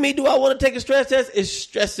asking me, do I want to take a stress test? It's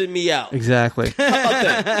stressing me out." Exactly. How about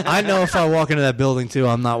that? I know if I walk into that building, too,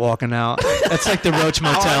 I'm not walking out. That's like the Roach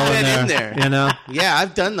Motel I've been in there. You know? Yeah,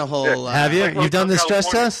 I've done the whole... Have you? You've done the stress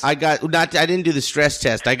test? I didn't do the stress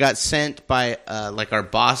test. I got sent by, like, our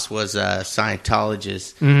boss was a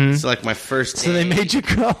Scientologist. Mm-hmm. So, like, my first day. So they made you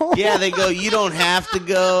go? Yeah, they go, you don't have to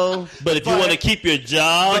go. But if you want to keep your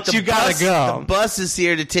job... But you got to go. The bus is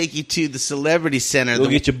here to take you to the Celebrity Center. Go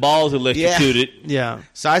get your balls electrocuted. Yeah.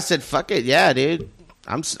 So I said, fuck it. Yeah, dude.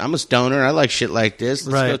 I'm a stoner. I like shit like this.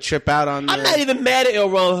 Let's go trip out on I'm not even mad at L.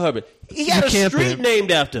 Ron Hubbard. He got a street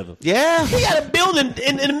named after him. Yeah. He got a building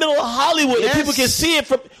in the middle of Hollywood that people can see it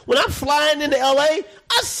from. When I'm flying into L.A.,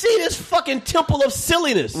 I see this fucking temple of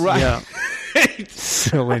silliness. Right. Yeah.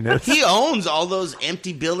 Silliness. He owns all those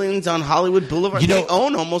empty buildings on Hollywood Boulevard. They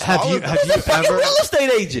own almost all of them. He's a fucking real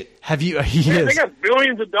estate agent. They got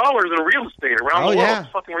billions of dollars in real estate around the world.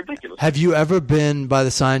 It's fucking ridiculous. Have you ever been by the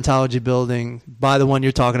Scientology building, by the one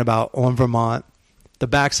you're talking about on Vermont, the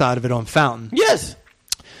backside of it on Fountain? Yes.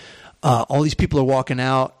 All these people are walking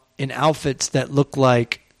out in outfits that look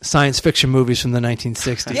like science fiction movies from the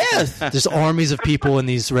 1960s. Yes. There's armies of people in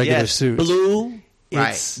these regular suits. Blue.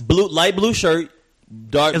 It's light blue shirt,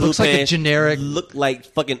 dark blue pants. It looks like a generic... Look like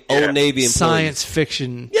fucking Old Navy employees. Science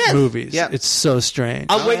fiction movies. Yeah. It's so strange.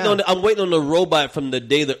 I'm waiting on the robot from the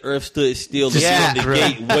day the Earth stood still to sit on the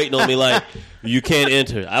gate waiting on me like, you can't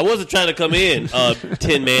enter. I wasn't trying to come in,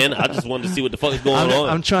 Tin Man. I just wanted to see what the fuck is going on.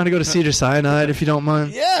 I'm trying to go to Cedar Cyanide, if you don't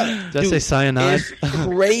mind. Yeah. Did I say cyanide? It's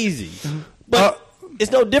crazy. But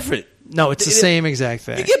it's no different. No, it's the same exact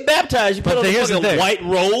thing. You get baptized, you put on a fucking white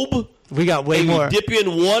robe. We got way more. We dip you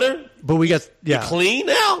in water. But we got, You clean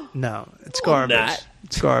now? No, it's garbage. Not.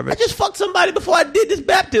 It's garbage. I just fucked somebody before I did this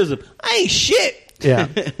baptism. I ain't shit. Yeah.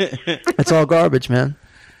 It's all garbage, man.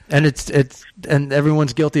 And and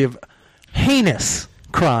everyone's guilty of heinous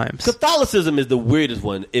crimes. Catholicism is the weirdest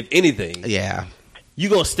one, if anything. Yeah. You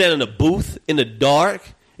gonna stand in a booth in the dark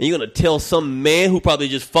and you're gonna tell some man who probably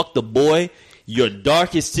just fucked a boy your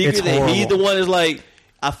darkest secret, and he's the one that's like,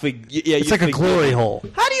 I forget. Yeah, it's like a glory hole.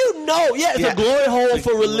 How do you know? Yeah, it's a glory hole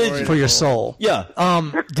for religion, for your soul. Yeah.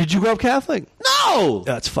 Did you grow up Catholic? No.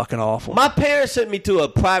 That's fucking awful. My parents sent me to a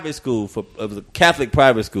private school it was a Catholic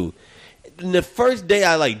private school. And the first day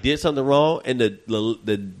I did something wrong, and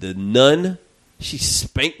the nun, she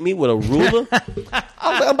spanked me with a ruler.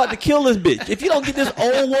 I was like, I'm about to kill this bitch. If you don't get this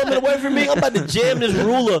old woman away from me, I'm about to jam this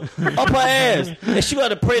ruler up her ass. And she got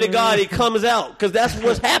to pray to God he comes out, because that's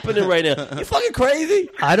what's happening right now. You fucking crazy?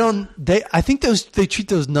 I think they treat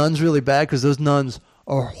those nuns really bad, because those nuns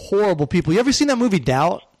are horrible people. You ever seen that movie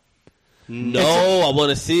Doubt? No, I want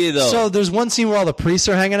to see it though. So there's one scene where all the priests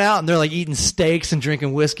are hanging out and they're like eating steaks and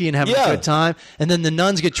drinking whiskey and having a good time, and then the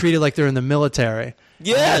nuns get treated like they're in the military.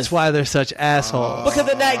 Yes. And that's why they're such assholes. Because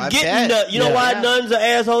they're not getting none. You know why nuns are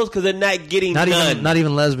assholes? Because they're not getting none. Not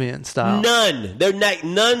even lesbian style. None. They're not.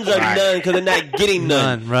 Nuns are none because they're not getting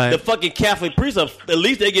none. Right. The fucking Catholic priests are, at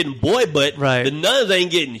least they're getting boy butt. Right. The nuns ain't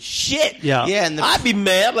getting shit. Yeah. And I'd be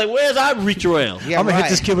mad. I'm like, where's I reach around? Yeah, I'm gonna hit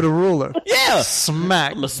this kid with a ruler. Yeah.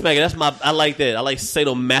 Smack. I'm gonna smack it. I like that. I like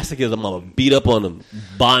sadomasochism. I'm gonna beat up on them.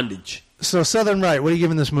 Bondage. So Southern Right, what are you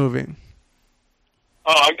giving this movie?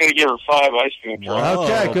 Oh, I'm going to give her 5 ice cream trucks.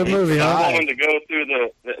 Okay, good movie, huh? I'm willing to go through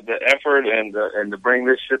the effort and to bring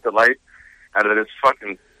this shit to light out of this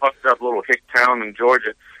fucking fucked up little hick town in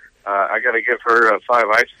Georgia. I got to give her 5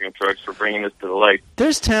 ice cream trucks for bringing this to the light.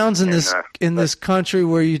 There's towns in this country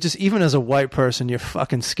where you just, even as a white person, you're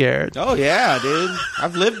fucking scared. Oh yeah, dude.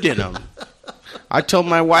 I've lived in them. I told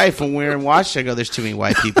my wife when we were in Washington, I go, there's too many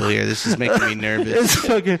white people here. This is making me nervous.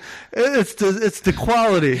 It's the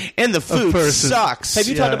quality. And the food sucks. Have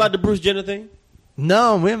you talked about the Bruce Jenner thing?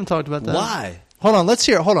 No, we haven't talked about that. Why? Hold on. Let's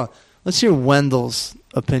hear Wendell's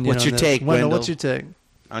opinion. What's your take, Wendell? What's your take?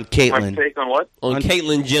 On Caitlyn. My take on what? On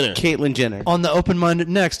Caitlyn Jenner. Caitlyn Jenner. On the open-minded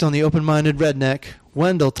redneck,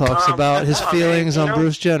 Wendell talks about his feelings on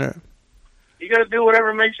Bruce Jenner. You got to do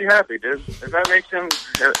whatever makes you happy, dude. If that makes him,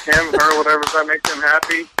 her, whatever, if that makes him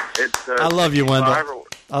happy, it's... I love you, Wendell.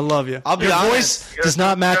 I love you. I'll be your honest. Voice does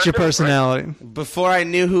not match your personality. Before I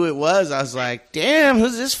knew who it was, I was like, damn,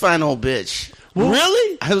 who's this fine old bitch?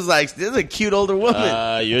 Really? I was like, this is a cute older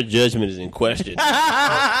woman. Your judgment is in question.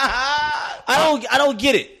 I don't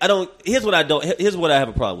get it. Here's what I have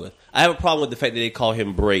a problem with. I have a problem with the fact that they call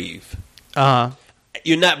him brave.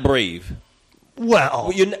 You're not brave.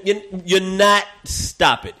 Well, you're not.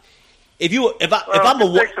 Stop it. If I'm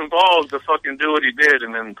a takes some balls to fucking do what he did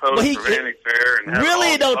and then pose for Vanity Fair and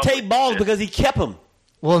really it don't take balls because he kept them.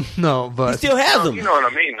 Well, no, but he still has them. You know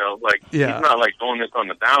what I mean, though. Like he's not like doing this on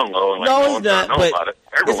the down low and like no one's not. But about it.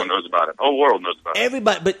 Everyone knows about it. The whole world knows about it.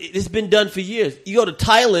 Everybody, but it's been done for years. You go to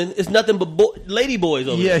Thailand, it's nothing but lady boys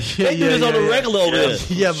over there. They do this on the regular over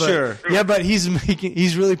there. Yeah, but he's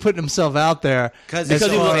really putting himself out there because he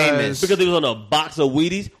was famous. Because he was on a box of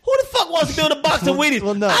Wheaties. Who the fuck wants to be on a box of Wheaties?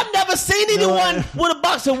 Well, no. I've never seen anyone with a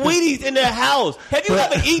box of Wheaties in their house. Have you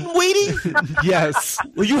ever eaten Wheaties? Yes.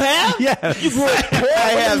 Well, you have? Yes. You grew up poor?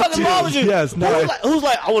 What the fuck is wrong with you? Yes. No. Who's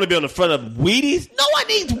like, I want to be on the front of Wheaties? No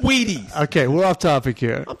one eats Wheaties. Okay, we're off topic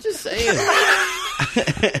here. I'm just saying.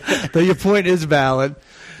 Though your point is valid.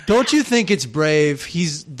 Don't you think it's brave?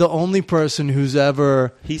 He's the only person who's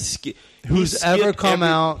ever come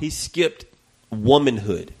out. He skipped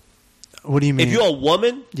womanhood. What do you mean? If you're a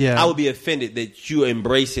woman, I would be offended that you're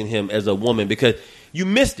embracing him as a woman because you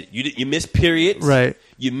missed it. You missed periods. Right.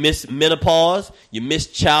 You missed menopause. You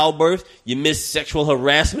missed childbirth. You missed sexual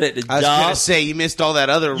harassment at the job. I was going to say, you missed all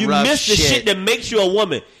that other rough shit. You missed the shit that makes you a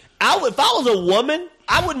woman. If I was a woman,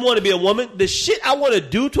 I wouldn't want to be a woman. The shit I want to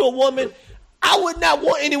do to a woman, I would not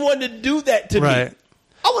want anyone to do that to me. I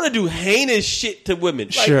want to do heinous shit to women.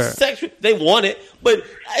 Like sexual, they want it, but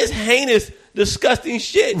it's heinous, disgusting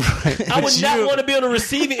shit. Right. I would not want to be on the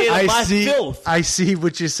receiving end of my filth. I see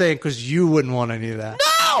what you're saying because you wouldn't want any of that.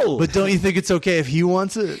 No! But don't you think it's okay if he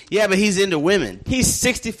wants it? Yeah, but he's into women. He's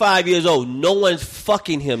 65 years old. No one's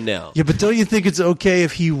fucking him now. Yeah, but don't you think it's okay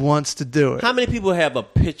if he wants to do it? How many people have a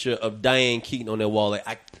picture of Diane Keaton on their wall? Like,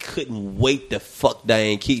 I couldn't wait to fuck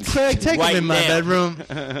Diane Keaton. Craig, take him in my bedroom.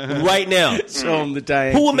 Right now. Show him the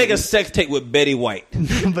Diane Who would make a sex tape with Betty White?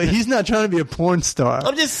 But he's not trying to be a porn star.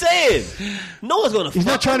 I'm just saying. No one's going to fuck He's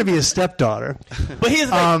not trying to be a stepdaughter. But here's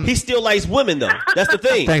the thing. He still likes women, though. That's the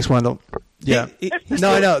thing. Thanks, Wendell. Yeah.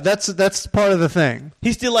 I know. That's part of the thing.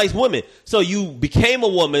 He still likes women. So you became a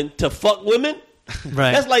woman to fuck women?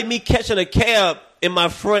 Right. That's like me catching a cab in my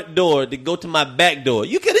front door to go to my back door.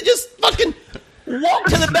 You could have just fucking walked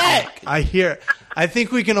to the back. I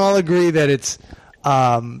think we can all agree that it's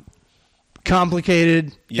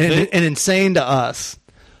complicated and insane to us.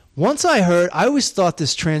 Once I always thought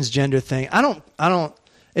this transgender thing,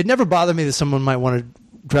 it never bothered me that someone might want to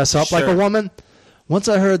dress up like a woman. Once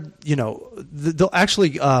I heard,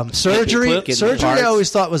 surgery, I always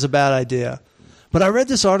thought was a bad idea. But I read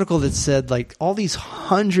this article that said like all these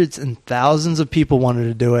hundreds and thousands of people wanted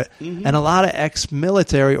to do it, and a lot of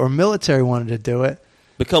ex-military or military wanted to do it.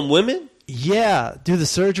 Become women? Yeah, do the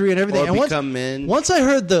surgery and everything. Or become men. Once I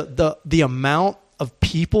heard the amount of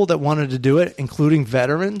people that wanted to do it, including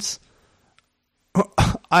veterans,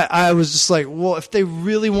 I was just like, well, if they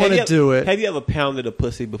really want to do it. Have you ever pounded a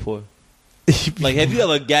pussy before? Like, have you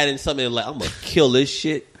ever gotten something like, I'm going to kill this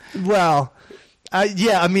shit? Well,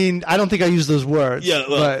 I mean, I don't think I use those words. Yeah,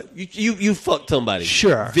 well, but you fucked somebody.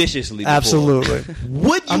 Sure. Viciously before. Absolutely.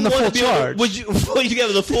 Would you I'm the want full to be charge. Would you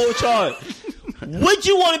give the full charge? Would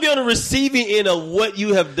you want to be on the receiving end of what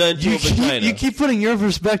you have done to a vagina? You keep putting your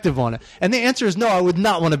perspective on it. And the answer is no, I would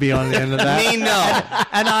not want to be on the end of that. Me, no.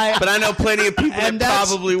 But I know plenty of people that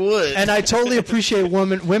probably would. And I totally appreciate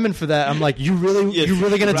women for that. I'm like, you really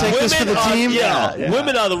going to take this for the team? Yeah.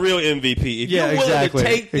 Women are the real MVP. If you're willing to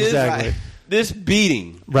take this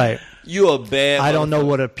beating, right? You're a bad. I don't know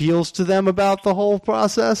what appeals to them about the whole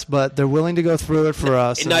process, but they're willing to go through it for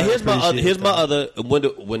us. Now here's my other.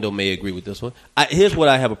 Wendell may agree with this one. Here's what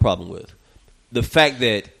I have a problem with: the fact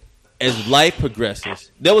that as life progresses,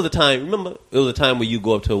 there was a time. Remember, there was a time where you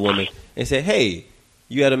go up to a woman and say, "Hey,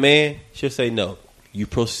 you got a man?" She'll say, "No." You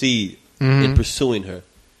proceed in pursuing her,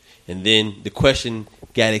 and then the question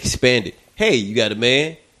got expanded. Hey, you got a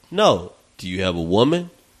man? No. Do you have a woman?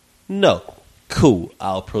 No. Cool,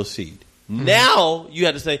 I'll proceed. Now you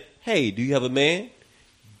have to say, hey, do you have a man?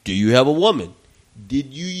 Do you have a woman? Did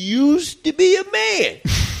you used to be a man?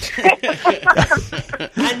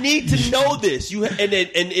 I need to know this. And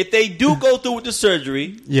if they do go through with the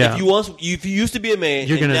surgery, if you used to be a man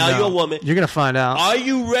and now you're a woman, you're gonna find out. Are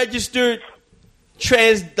you registered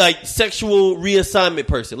sexual reassignment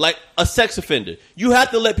person, like a sex offender? You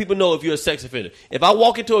have to let people know if you're a sex offender. If I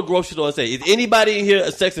walk into a grocery store and say, "Is anybody in here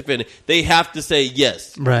a sex offender?" They have to say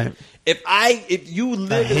yes. Right. If you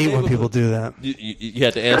live, I hate when people do that. You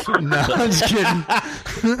have to answer. No, I'm just kidding.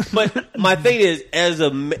 But my thing is,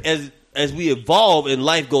 as we evolve and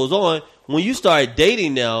life goes on, when you start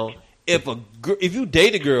dating now, if you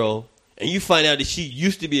date a girl and you find out that she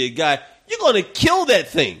used to be a guy, you're gonna kill that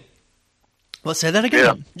thing. Let's say that again.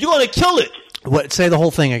 Yeah. You're gonna kill it. What? Say the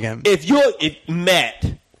whole thing again. If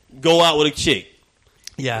Matt go out with a chick,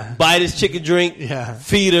 buy this chick a drink,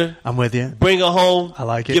 feed her, I'm with you. Bring her home, I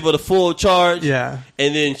like it. Give her the full charge, and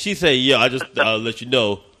then she say, I'll let you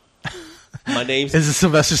know. My name's Is it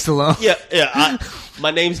Sylvester Stallone?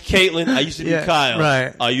 My name's Caitlin. I used to be Kyle.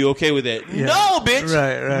 Right. Are you okay with that? Yeah. No, bitch.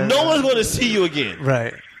 Right. No one's going to see you again.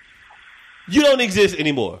 Right. You don't exist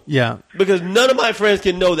anymore. Yeah. Because none of my friends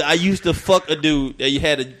can know that I used to fuck a dude that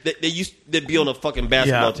used to be on a fucking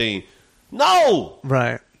basketball team. No.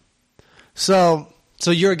 Right. So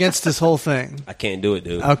you're against this whole thing? I can't do it,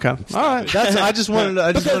 dude. Okay. All right. I just wanted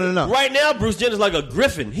to know. Right now, Bruce Jenner's like a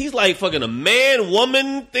griffin. He's like fucking a man,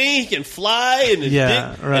 woman thing. He can fly and his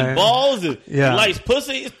dick and balls and he likes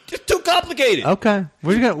pussy. It's just too complicated. Okay.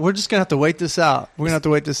 We're just gonna have to wait this out. We're gonna have to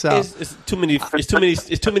wait this out. It's too many. It's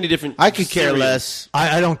too many different. I could care less.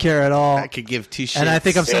 I don't care at all. I could give two shits. And I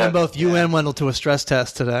think I'm sending both you and Wendell to a stress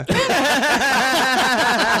test today.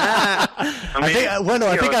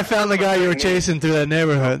 I think I found the guy you were chasing through that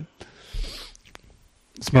neighborhood.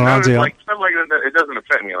 It's Maronzio. Stuff like that, it doesn't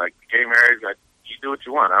affect me. Like gay marriage, you do what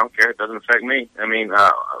you want. I don't care. It doesn't affect me. I mean,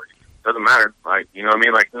 it doesn't matter. Like, you know what I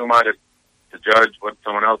mean? Like, who am I to judge what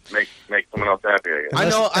someone else make someone else happy? I guess. I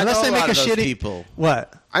know a lot of those people.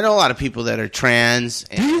 What? I know a lot of people that are trans.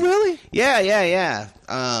 Do you really? Yeah.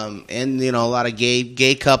 And a lot of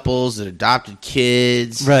gay couples that adopted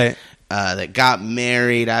kids. Right. That got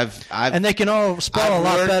married. And they can all spell a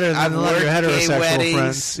lot better than a lot of your heterosexual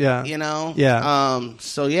friends. Yeah. Yeah.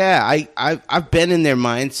 So I've been in their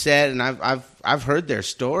mindset and I've heard their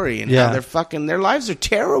story and how their lives are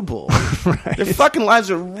terrible. Right. Their fucking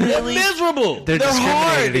lives are really miserable. They're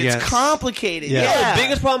hard. It's complicated. Yeah. The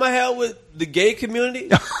biggest problem I have with the gay community,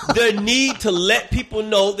 their need to let people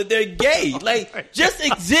know that they're gay. Like, just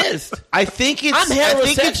exist. I think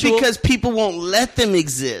it's because people won't let them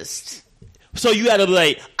exist. So you got to be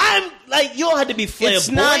like, you don't have to be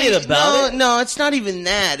flamboyant about it. No, it's not even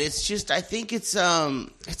that. It's just, I think it's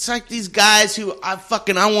like these guys who I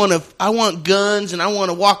want guns and I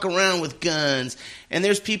want to walk around with guns. And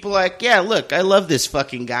there's people like, look, I love this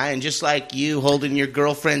fucking guy. And just like you holding your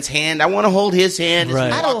girlfriend's hand, I want to hold his hand.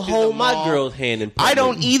 Right. I don't hold my girl's hand in public. I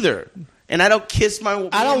don't either. And I don't kiss my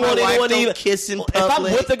wife. I don't want anyone to even kiss in public. If I'm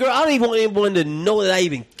with a girl, I don't even want anyone to know that I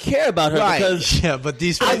even care about her. Right. Because but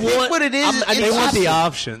these I think what it is, they want the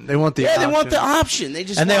option. They want the option. They want the option.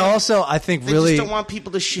 They also, I think, really just don't want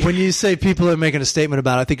people to share. When you say people are making a statement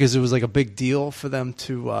about it, I think because it was like a big deal for them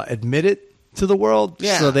to admit it to the world.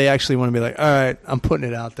 Yeah. So they actually want to be like, all right, I'm putting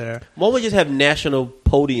it out there. Why don't we just have National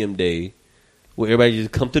Podium Day where everybody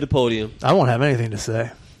just come to the podium? I won't have anything to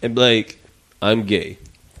say. And be like, I'm gay.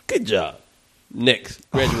 Good job. Next,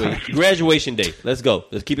 graduation day. Let's go.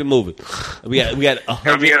 Let's keep it moving. We got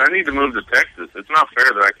 100. I need to move to Texas. It's not fair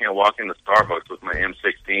that I can't walk into Starbucks with my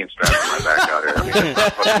M16 strapped to my back out here. I mean, it's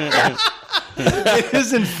not fair. It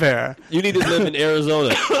isn't fair. You need to live in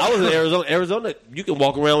Arizona. I was in Arizona. Arizona, you can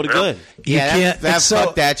walk around with a gun. Yeah,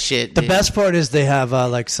 fuck that shit. The best part is they have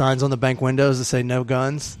like signs on the bank windows that say no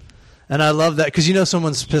guns. And I love that because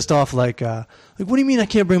someone's pissed off like what do you mean I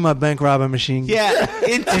can't bring my bank robbing machine? Yeah,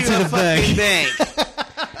 into the bank.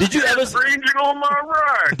 Did you ever on my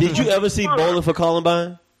right? Did you ever see Bowling for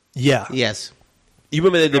Columbine? Yeah. Yes. You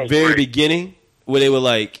remember at the very beginning where they were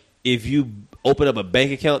like, if you open up a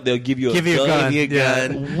bank account, they'll give you a gun. Give you a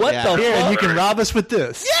gun. What the Here, fuck? you can rob us with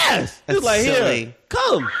this. Yes. That's It's like, silly. here,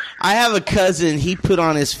 come. I have a cousin. He put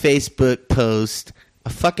on his Facebook post a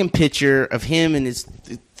fucking picture of him and his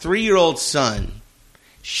 3-year-old son.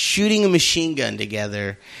 shooting a machine gun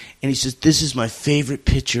together. And he says, this is my favorite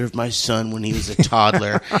picture of my son when he was a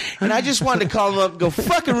toddler. And I just wanted to call him up and go,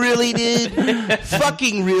 fucking really, dude?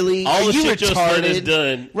 Fucking really? All Are the you shit your son has retarded?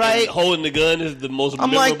 done. Right? And holding the gun is the most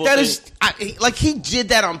I'm memorable like, thing. like he did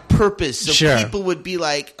that on purpose. So Sure. people would be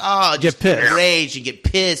like, oh, Get just pissed. rage and get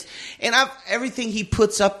pissed. And everything he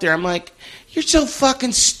puts up there, I'm like, you're so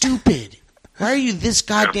fucking stupid. Why are you this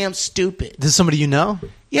goddamn stupid? This is somebody you know?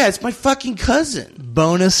 Yeah, it's my fucking cousin.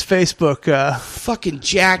 Bonus Facebook, Fucking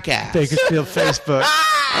jackass. Bakersfield Facebook.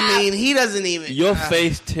 I mean, he doesn't even. Your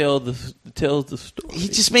face tells the story. He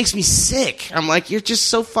just makes me sick. I'm like, you're just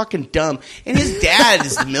so fucking dumb. And his dad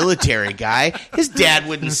is the military guy. His dad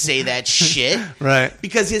wouldn't say that shit. Right.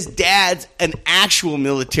 Because his dad's an actual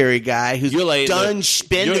military guy who's You're like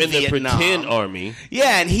been you're to in the Vietnam. pretend army.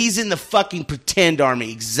 Yeah, and he's in the fucking pretend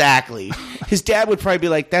army. Exactly. His dad would probably be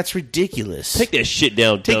like, that's ridiculous. Take that shit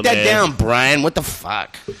down, Take that down, Brian. What the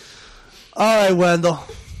fuck? All right, Wendell.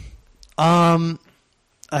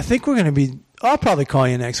 I think we're going to be... I'll probably call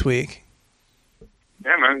you next week.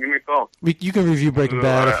 Yeah, man, give me a call. You can review Breaking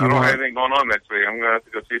Bad if you I don't want. have anything going on next week. I'm gonna have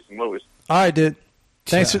to go see some movies. All right, dude.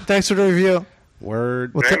 Thanks for the review.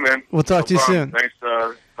 Word. We'll, Hey, man. we'll talk to you problem. soon. Thanks.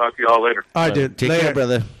 Talk to you all later. All right, dude. Take Later. care,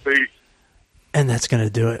 brother. Peace. And that's going to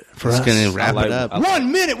do it for us. It's going to wrap it up.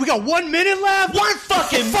 1 minute. We got 1 minute left. One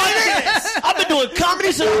fucking minute. I've been doing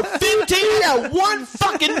comedy since I was 15. Now 1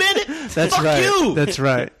 fucking minute. That's Fuck right. you. That's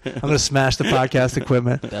right. I'm going to smash the podcast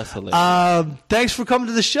equipment. That's hilarious. Thanks for coming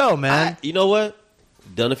to the show, man. You know what?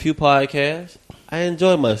 Done a few podcasts. I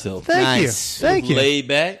enjoyed myself. Thank Nice. you. Thank you. Laid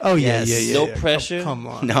back. Oh, yeah, Yes. yeah. No yeah. pressure. Oh, come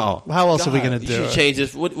on. No. How else are we God, going to do You should it? change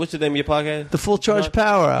this. What's the name of your podcast? The Full Charge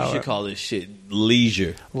Power You Hour. should call this shit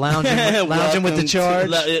Leisure. Lounging with the charge.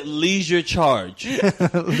 Leisure Charge.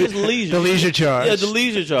 Just leisure. The leisure charge. Yeah, the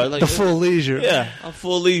leisure charge. Like, The full leisure. Yeah, I'm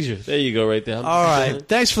full leisure. There you go, right there. All right.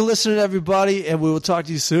 Thanks for listening, everybody, and we will talk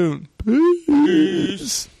to you soon.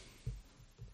 Peace.